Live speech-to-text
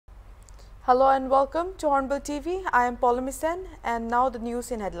Hello and welcome to Hornbilltv. I am Sen and now the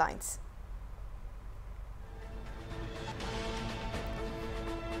news in headlines.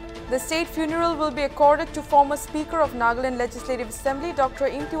 The state funeral will be accorded to former Speaker of Nagaland Legislative Assembly Dr.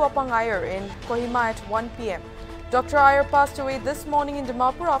 Imtiwapang Iyer in Kohima at 1 p.m. Dr. Iyer passed away this morning in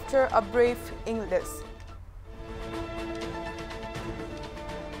Dimapur after a brief illness.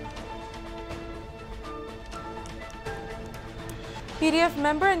 PDF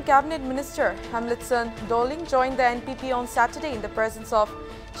member and Cabinet Minister Hamletson Doling joined the NPP on Saturday in the presence of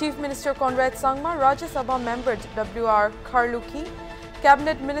Chief Minister Conrad Sangma, Rajya Sabha member W.R. Kharluki,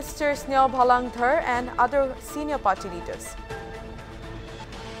 Cabinet Ministers Sneo Bhalang Dhar and other senior party leaders.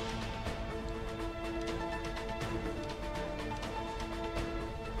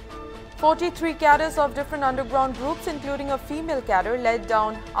 "43 cadres of different underground groups, including a female cadre, laid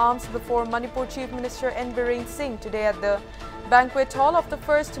down arms before Manipur Chief Minister N. Biren Singh today at the banquet hall of the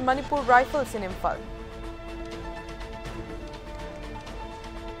first Manipur Rifles in Imphal.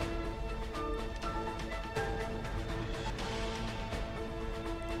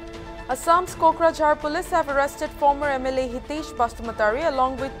 Assam's Kokrajhar police have arrested former MLA Hitesh Bastumatari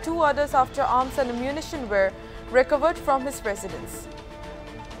along with two others after arms and ammunition were recovered from his residence.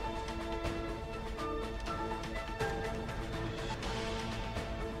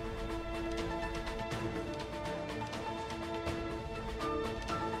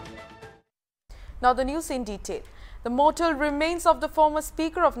 Now the news in detail. The mortal remains of the former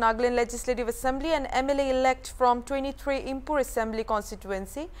Speaker of Nagaland Legislative Assembly and MLA-elect from 23 Impur Assembly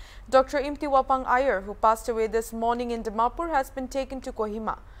constituency, Dr. Imtiwapang Iyer, who passed away this morning in Dimapur, has been taken to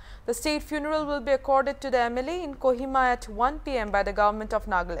Kohima. The state funeral will be accorded to the MLA in Kohima at 1 p.m. by the government of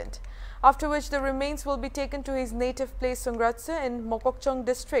Nagaland, after which the remains will be taken to his native place Sungratse in Mokokchung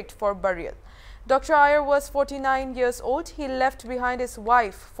district for burial. Dr. Iyer was 49 years old. He left behind his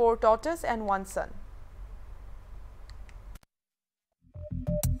wife, 4 daughters and 1 son.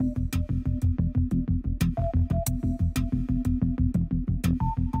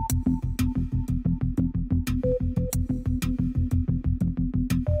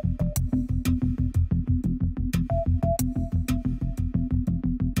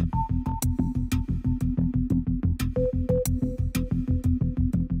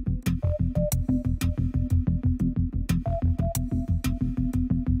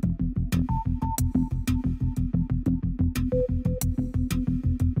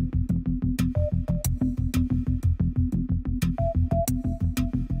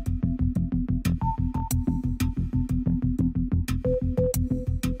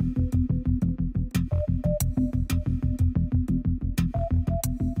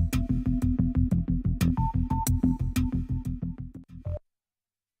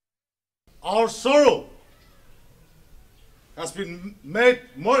 Our sorrow has been made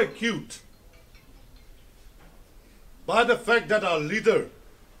more acute by the fact that our leader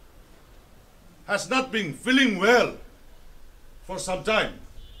has not been feeling well for some time.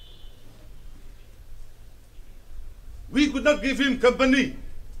 We could not give him company.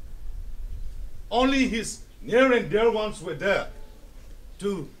 Only his near and dear ones were there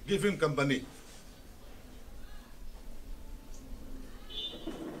to give him company.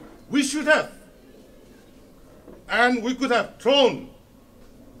 We should have, and we could have thrown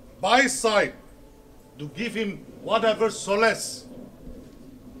by his side to give him whatever solace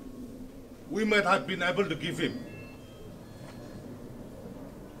we might have been able to give him.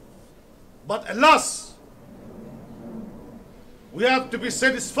 But alas, we have to be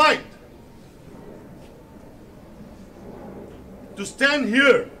satisfied to stand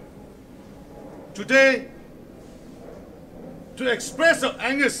here today to express our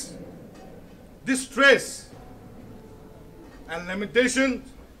anguish, distress and lamentation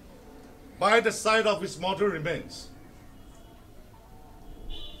by the side of his mortal remains.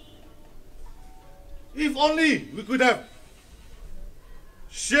 If only we could have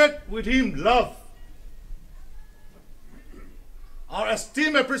shared with him love, our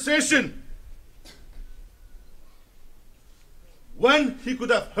esteem, appreciation, when he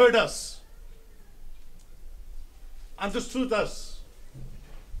could have heard us, understood us,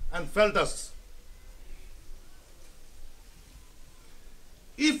 and felt us.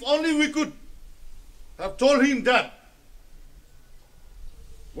 If only we could have told him that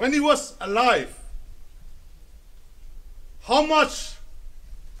when he was alive, how much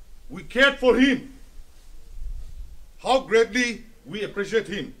we cared for him, how greatly we appreciate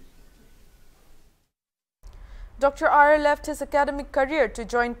him. Dr. Iyer left his academic career to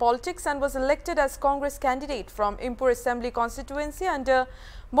join politics and was elected as Congress candidate from Impur Assembly constituency under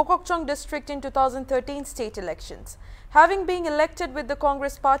Mokokchung district in 2013 state elections. Having been elected with the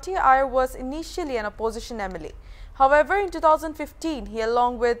Congress party, Iyer was initially an opposition MLA. However, in 2015, he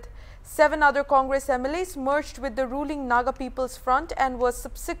along with 7 other Congress MLAs merged with the ruling Naga People's Front and was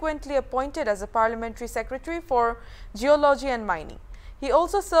subsequently appointed as a parliamentary secretary for geology and mining. He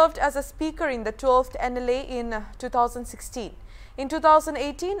also served as a speaker in the 12th NLA in 2016. In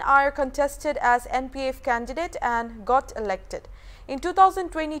 2018, Iyer contested as NPF candidate and got elected. In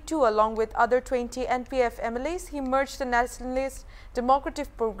 2022, along with other 20 NPF MLAs, he merged the Nationalist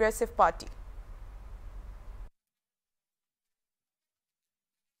Democratic Progressive Party.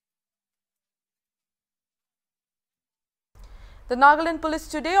 The Nagaland Police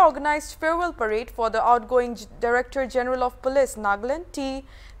today organized farewell parade for the outgoing Director General of Police Nagaland, T.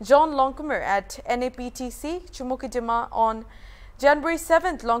 John Longkumer at NAPTC, Chumukidima on January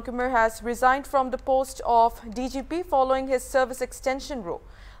 7th. Longkumer has resigned from the post of DGP following his service extension role.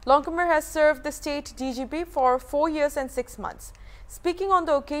 Longkumer has served the state DGP for 4 years and 6 months. Speaking on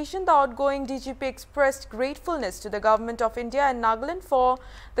the occasion, the outgoing DGP expressed gratefulness to the Government of India and Nagaland for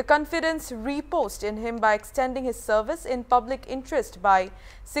the confidence reposed in him by extending his service in public interest by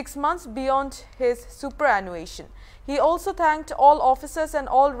 6 months beyond his superannuation. He also thanked all officers and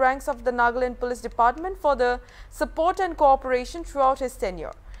all ranks of the Nagaland Police Department for the support and cooperation throughout his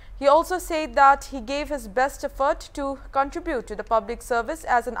tenure. He also said that he gave his best effort to contribute to the public service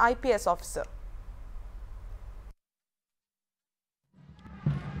as an IPS officer.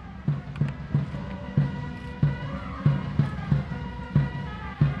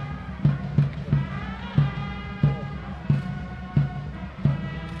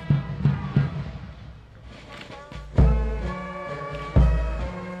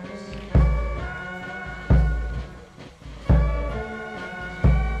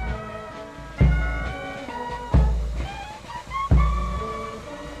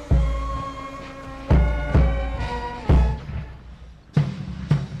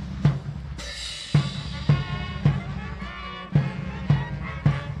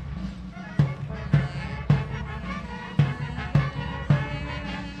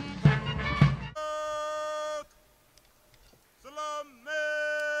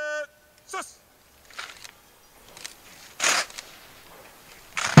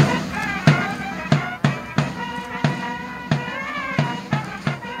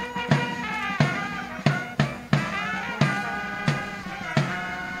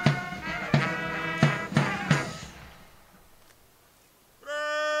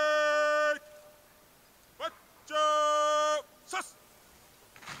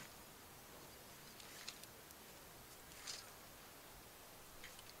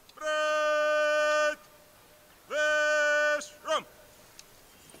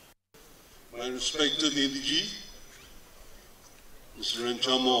 My respected ADG, Mr.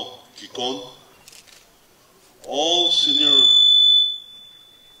 Renchamo Kikon, all senior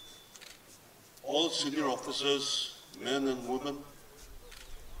officers, men and women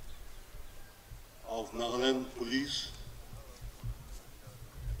of Nagaland Police,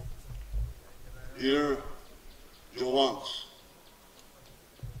 dear Jawans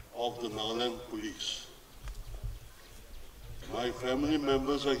of the Nagaland Police. My family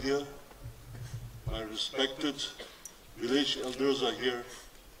members are here. My respected village elders are here.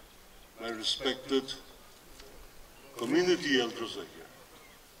 My respected community elders are here.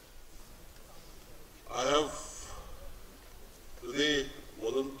 I have today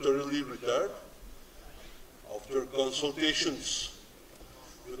voluntarily retired after consultations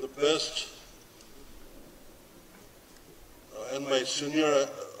with the best and my senior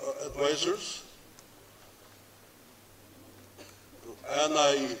advisors, and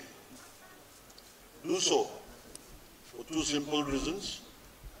I do so for 2 simple reasons: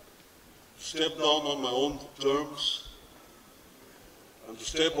 step down on my own terms and to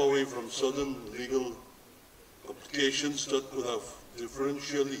step away from certain legal complications that could have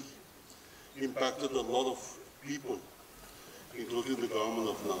differentially impacted a lot of people, including the government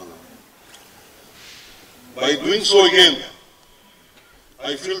of Nagaland. By doing so again,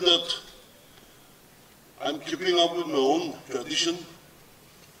 I feel that I'm keeping up with my own tradition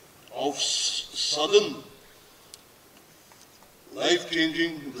of sudden,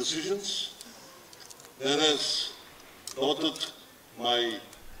 life-changing decisions that has dotted my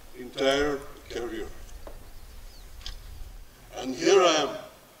entire career. And here I am,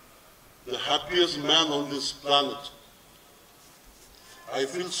 the happiest man on this planet. I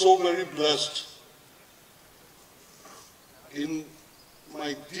feel so very blessed. In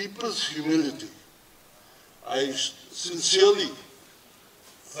my deepest humility, I sincerely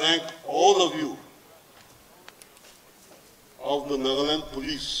thank all of you of the Nagaland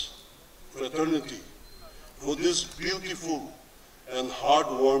Police fraternity for this beautiful and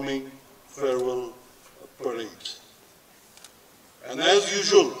heartwarming farewell parade. And as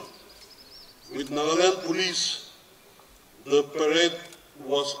usual, with Nagaland Police, the parade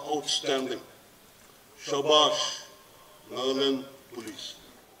was outstanding. Shabash, Nagaland Police.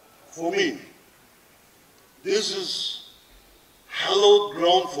 For me, this is hallowed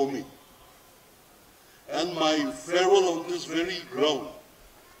ground for me. And my farewell on this very ground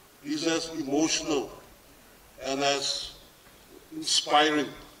is as emotional and as inspiring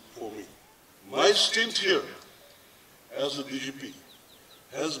for me. My stint here as a DGP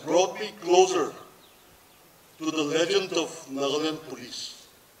has brought me closer to the legend of Nagaland Police.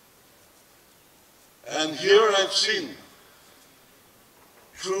 And here I've seen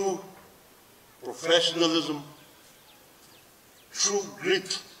true professionalism, true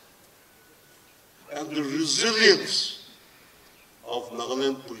grit, and the resilience of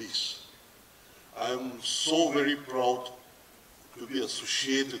Nagaland Police. I am so very proud to be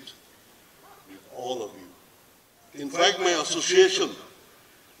associated with all of you. In fact, my association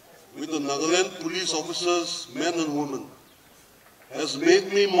with the Nagaland police officers, men and women, has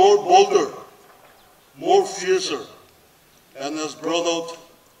made me more bolder, more fiercer, and has brought out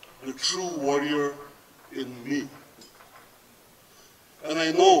the true warrior in me. And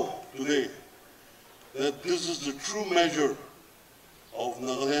I know today that this is the true measure of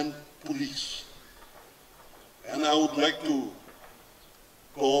Nagaland Police. And I would like to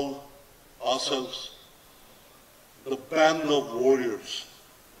call ourselves the Band of Warriors.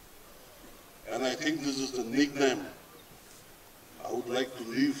 And I think this is the nickname I would like to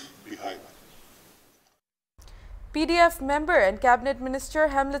leave behind. PDF member and Cabinet Minister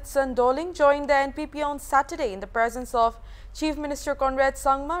Hamletson Doling joined the NPP on Saturday in the presence of Chief Minister Conrad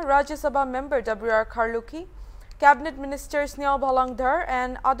Sangma, Rajya Sabha member W.R. Kharluki, Cabinet Ministers Sneha Bhalangdhar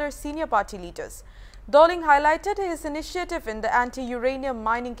and other senior party leaders. Doling highlighted his initiative in the anti-uranium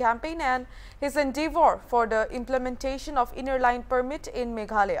mining campaign and his endeavour for the implementation of inner line permit in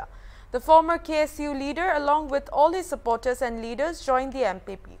Meghalaya. The former KSU leader, along with all his supporters and leaders, joined the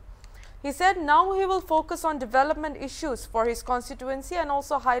MPP. He said now he will focus on development issues for his constituency and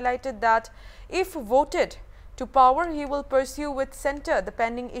also highlighted that if voted to power, he will pursue with centre the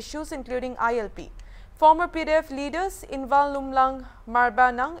pending issues including ILP. Former PDF leaders Inval Lumlang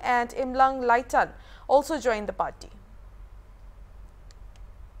Marbanang and Imlang Laitan also joined the party.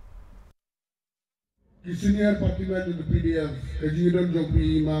 Senior party man in the PDF, Kajidon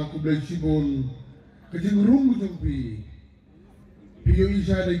Jopi, Ma Kublai Sibon, Kajing Jopi, Pio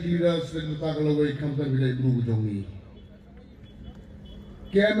Isha de Giras, the Takalaway, Kamtan Villay Bru Jongi.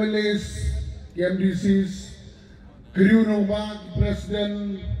 KMLAs, KMDCs, Kriunoma,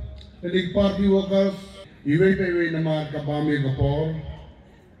 President, the party workers, Iway Namar Kapame Kapor.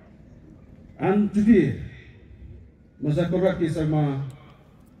 And today, Masakoraki Sama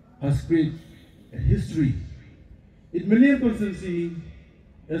has created a history in many constituencies,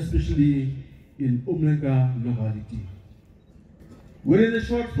 especially in Umlenga locality. Within a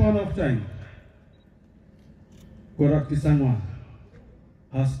short span of time, Korak Kisangwa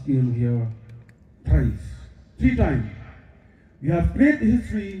has been here thrice, 3 times. We have created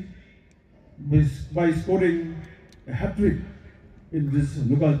history by scoring a hat-trick in this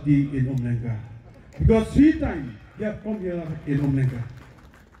locality in Umlenga. Because 3 times we have come here in Umlenga.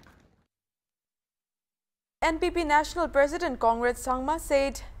 NPP National President Conrad Sangma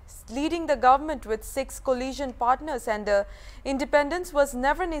said leading the government with 6 coalition partners and independence was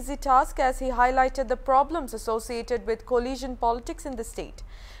never an easy task, as he highlighted the problems associated with coalition politics in the state.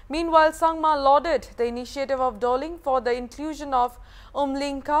 Meanwhile, Sangma lauded the initiative of Doling for the inclusion of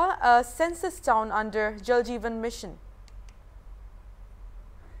Umlinka, a census town under Jal Jeevan Mission.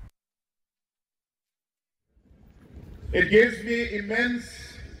 It gives me immense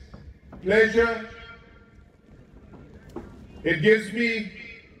pleasure. It gives me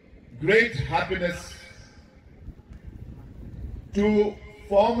great happiness to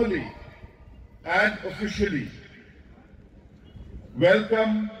formally and officially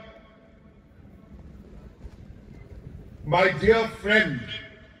welcome my dear friend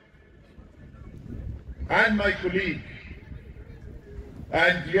and my colleague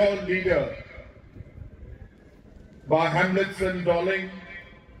and your leader, by Hamletson Doling,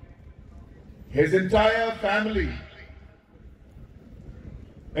 his entire family,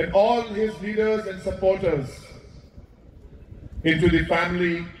 and all his leaders and supporters into the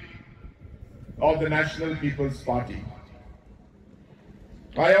family of the National People's Party.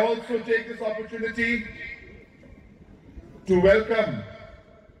 I also take this opportunity to welcome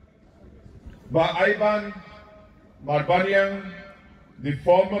Ba Aiban Marbanyang, the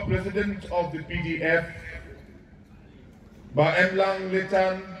former president of the PDF, Ba Emlang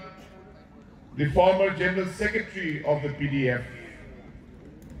Litan, the former general secretary of the PDF,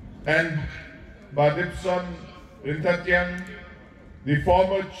 and Ba Dipson Rintatyang, the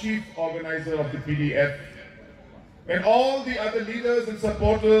former chief organizer of the PDF, and all the other leaders and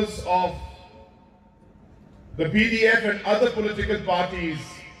supporters of the PDF and other political parties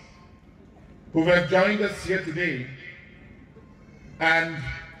who have joined us here today and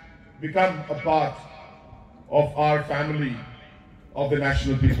become a part of our family of the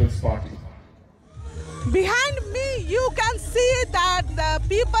National People's Party. Behind me, you can see that the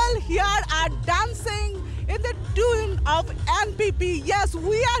people here are dancing in the tune of NPP. Yes,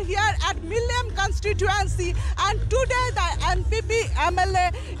 we are here at Milliam constituency, and today the NPP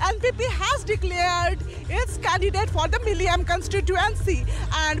has declared its candidate for the Milliam constituency,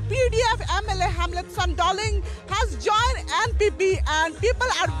 and PDF MLA Hamlet Sandoling has joined NPP, and people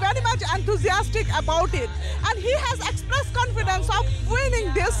are very much enthusiastic about it, and he has expressed confidence of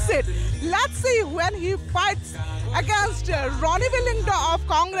winning this seat. Let's see when he fights against Ronnie Willingdon of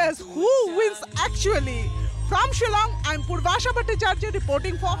Congress, who wins actually. From Shillong, I'm Purvasha Bhattacharya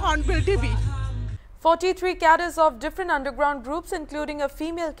reporting for Hornbill TV. 43 cadres of different underground groups, including a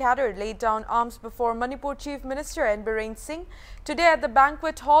female cadre, laid down arms before Manipur Chief Minister N. Biren Singh today at the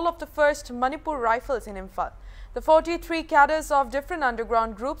banquet hall of the first Manipur Rifles in Imphal. The 43 cadres of different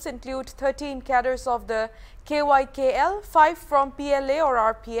underground groups include 13 cadres of the KYKL, 5 from PLA or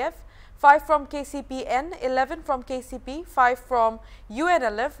RPF, 5 from KCPN, 11 from KCP, 5 from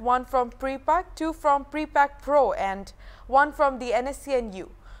UNLF, 1 from Pre-Pack, 2 from Pre-Pack Pro and 1 from the NSCNU.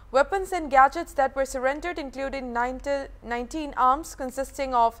 Weapons and gadgets that were surrendered included 19 arms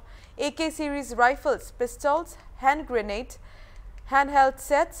consisting of AK series rifles, pistols, hand grenade, handheld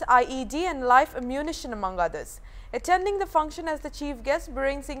sets, IED and live ammunition among others. Attending the function as the chief guest,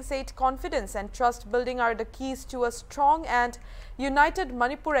 Biren Singh said confidence and trust building are the keys to a strong and united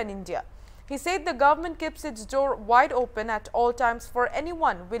Manipur and India. He said the government keeps its door wide open at all times for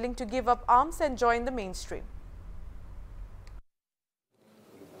anyone willing to give up arms and join the mainstream.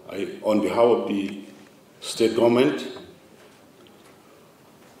 On behalf of the state government,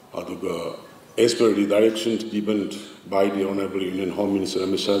 as per the directions given by the Honorable Union Home Minister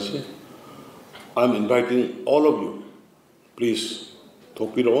Amit Shah, I'm inviting all of you, please,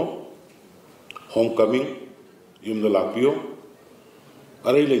 Thokpiro, homecoming, Yumda Lakpio,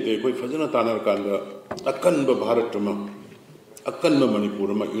 Arai Late, Koi Fajana Tanar Kanda, Akanba Bharatama, Akanba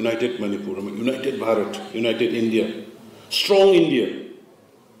Manipurama, United Manipurama, United Bharat, United India, Strong India.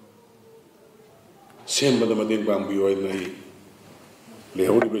 Same Badamadin Bambio and I.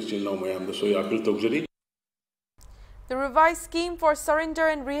 The revised scheme for surrender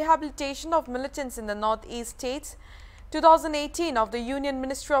and rehabilitation of militants in the Northeast states 2018 of the Union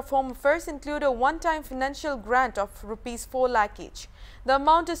Ministry of Home Affairs include a one-time financial grant of Rs 4 lakh each. The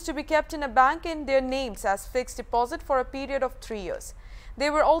amount is to be kept in a bank in their names as fixed deposit for a period of 3 years. They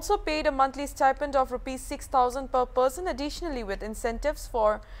were also paid a monthly stipend of Rs 6,000 per person, additionally with incentives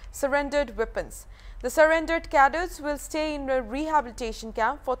for surrendered weapons. The surrendered cadres will stay in a rehabilitation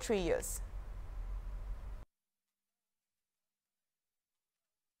camp for 3 years.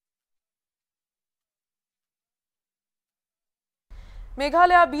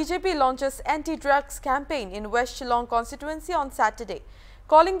 Meghalaya BJP launches anti-drugs campaign in West Shillong constituency on Saturday.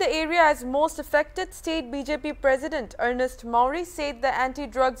 Calling the area as most affected, State BJP President Ernest Mauri said the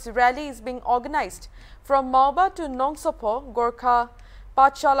anti-drugs rally is being organized from Maoba to Nongsopo, Gorkha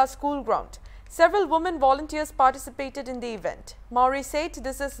Pathshala school ground. Several women volunteers participated in the event. Mauri said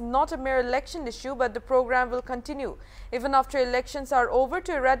this is not a mere election issue, but the program will continue even after elections are over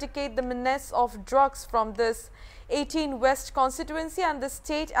to eradicate the menace of drugs from this 18 West constituency and the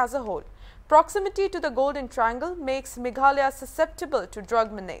state as a whole. Proximity to the Golden Triangle makes Meghalaya susceptible to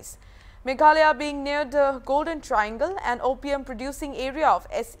drug menace. Meghalaya being near the Golden Triangle, an opium-producing area of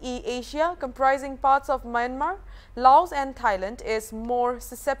SE Asia comprising parts of Myanmar, Laos and Thailand, is more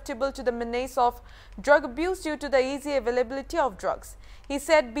susceptible to the menace of drug abuse due to the easy availability of drugs. He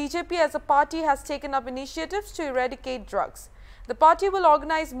said BJP as a party has taken up initiatives to eradicate drugs. The party will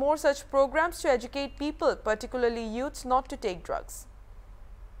organize more such programs to educate people, particularly youths, not to take drugs.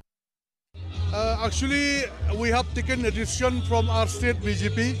 Actually, we have taken a decision from our state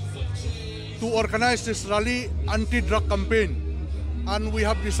BJP to organize this rally anti-drug campaign, and we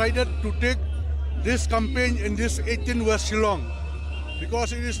have decided to take this campaign in this 18 West Shillong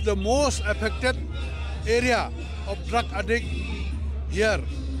because it is the most affected area of drug addict here,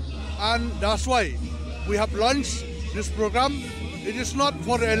 and that's why we have launched this program. It is not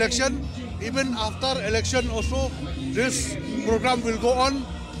for the election. Even after election also, this program will go on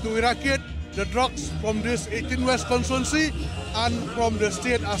to eradicate the drugs from this 18 West constituency and from the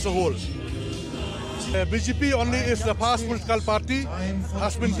state as a whole. BJP only is the past political party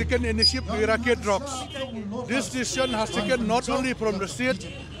has been taken initiative to eradicate drugs. This decision has taken not only from the state,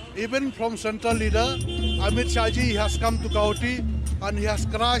 even from central leader Amit Shahji has come to Kauti and he has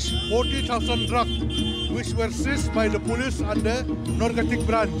crushed 40,000 drugs which were seized by the police and the narcotic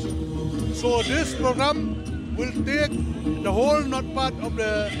branch. So this program will take the whole north part of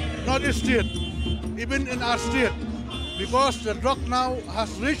the northeast state, even in our state, because the drug now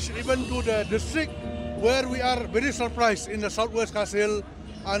has reached even to the district where we are very surprised in the southwest Kasil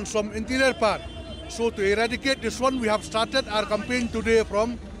and some interior part. So to eradicate this one, we have started our campaign today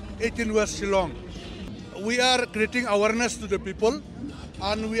from 18 West Shillong. We are creating awareness to the people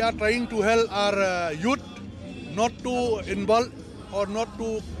and we are trying to help our youth not to involve or not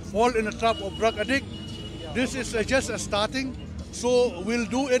to fall in the trap of drug addict. This is just a starting, so we'll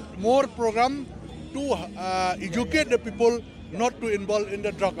do it more program to educate the people not to involve in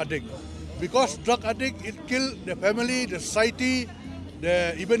the drug addict. Because drug addict, it kills the family, the society,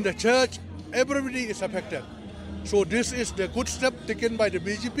 even the church, everybody is affected. So this is the good step taken by the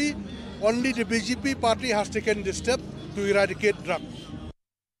BJP. Only the BJP party has taken this step to eradicate drugs.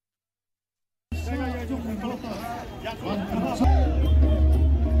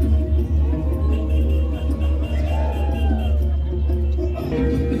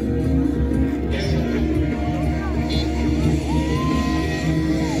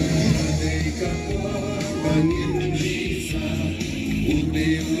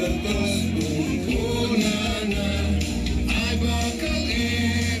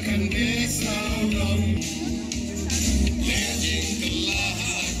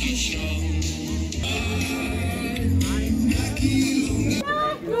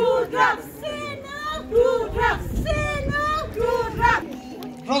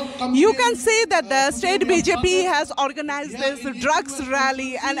 You can see that the state BJP has organized this drugs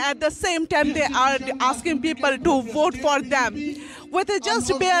rally, and at the same time they are asking people to vote for them. With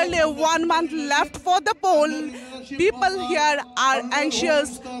just barely 1 month left for the poll, people here are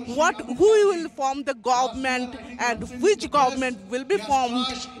anxious who will form the government and which government will be formed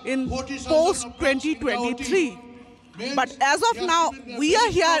in post-2023. But as of now, we are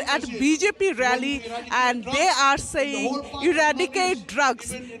here at BJP rally and they are saying eradicate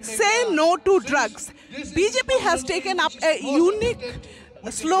drugs, say no to drugs. BJP has taken up a unique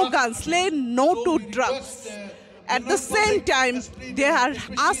slogan, say no to drugs. At the same time, they are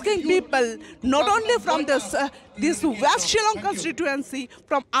asking people not only from this West Shillong constituency,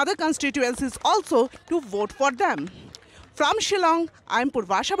 from other constituencies also to vote for them. From Shillong, I am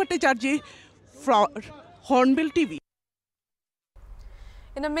Purvasha Bhattacharjee for Hornbilltv.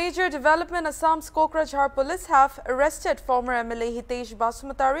 In a major development, Assam's Kokrajhar police have arrested former MLA Hitesh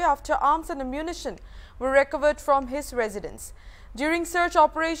Basumatari after arms and ammunition were recovered from his residence. During search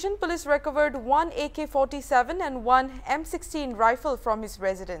operation, police recovered one AK-47 and one M16 rifle from his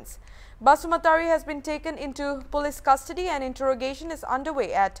residence. Basumatari has been taken into police custody and interrogation is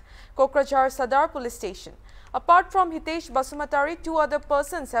underway at Kokrajhar Sadar police station. Apart from Hitesh Basumatari, 2 other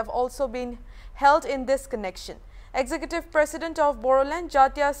persons have also been held in this connection. Executive President of Bodoland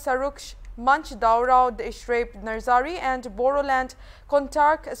Jatiya Saruksh Manch Daurao Ishrep Narzari and Bodoland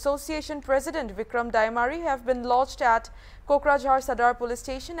Kontark Association President Vikram Daimari have been lodged at Kokrajhar Sadar Police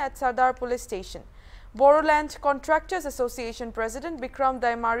Station at Sadar Police Station. Bodoland Contractors Association President Vikram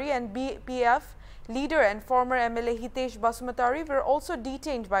Daimari and BPF leader and former MLA Hitesh Basumatari were also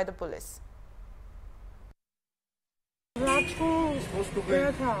detained by the police. रात को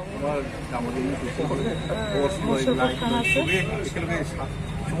गया था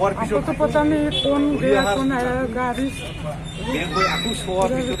आपको तो पता नहीं कौन गया कौन आया गाड़ी से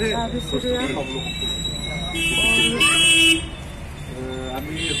गया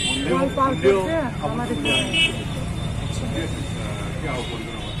और पार करके हमारे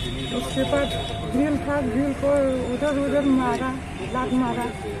उसके बाद ग्रिल था ग्रिल को उधर उधर मारा लात मारा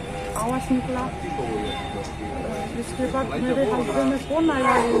आवाज निकला इसके बाद मेरे हस्बैंड में फोन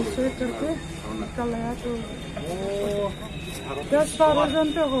आया उसे करके निकल आया तो 10-12 जन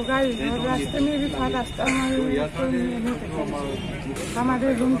तो होगा ही और रास्ते में भी था रास्ता में कोई नहीं हमारे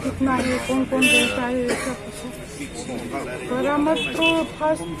रूम कितना है कौन कौन रहता है ये सब बरामद तो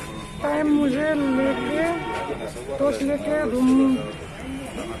फर्स्ट टाइम मुझे लेके रूम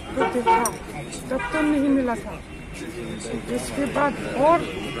तो देखा तब तो नहीं मिला था इसके बाद और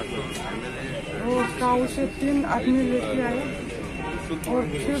वो गाँव से 3 आदमी लेके आए और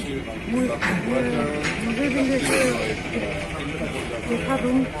फिर मुझे भी लेके देखा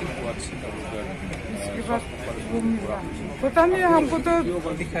रूम, इसके बाद वो मिला। पता नहीं, हमको तो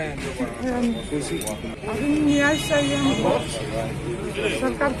अभी न्याय चाहिए हमको।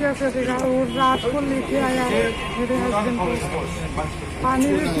 सरकार क्या करेगा? और रात को लेके आया है मेरे हस्बैंड को, पानी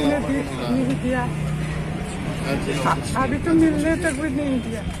भी पीने नहीं दिया, अभी तो मिलने तक भी नहीं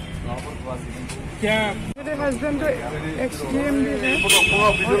दिया। क्या मेरे हस्बैंड तो एक्स-डीएम भी है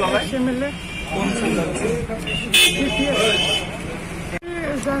और एक्स-एमएलए।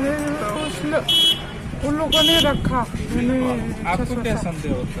 उन लोगों ने रखा, आपको क्या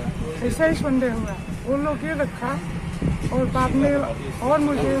संदेह होता है? ऐसा ही संदेह हुआ, उन लोग ये रखा और बाद में और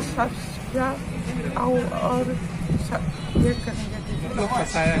मुझे क्या और ये करेंगे,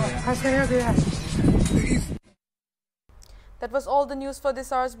 फंसाया गया। That was all the news for this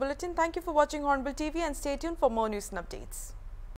hour's bulletin. Thank you for watching Hornbill TV and stay tuned for more news and updates.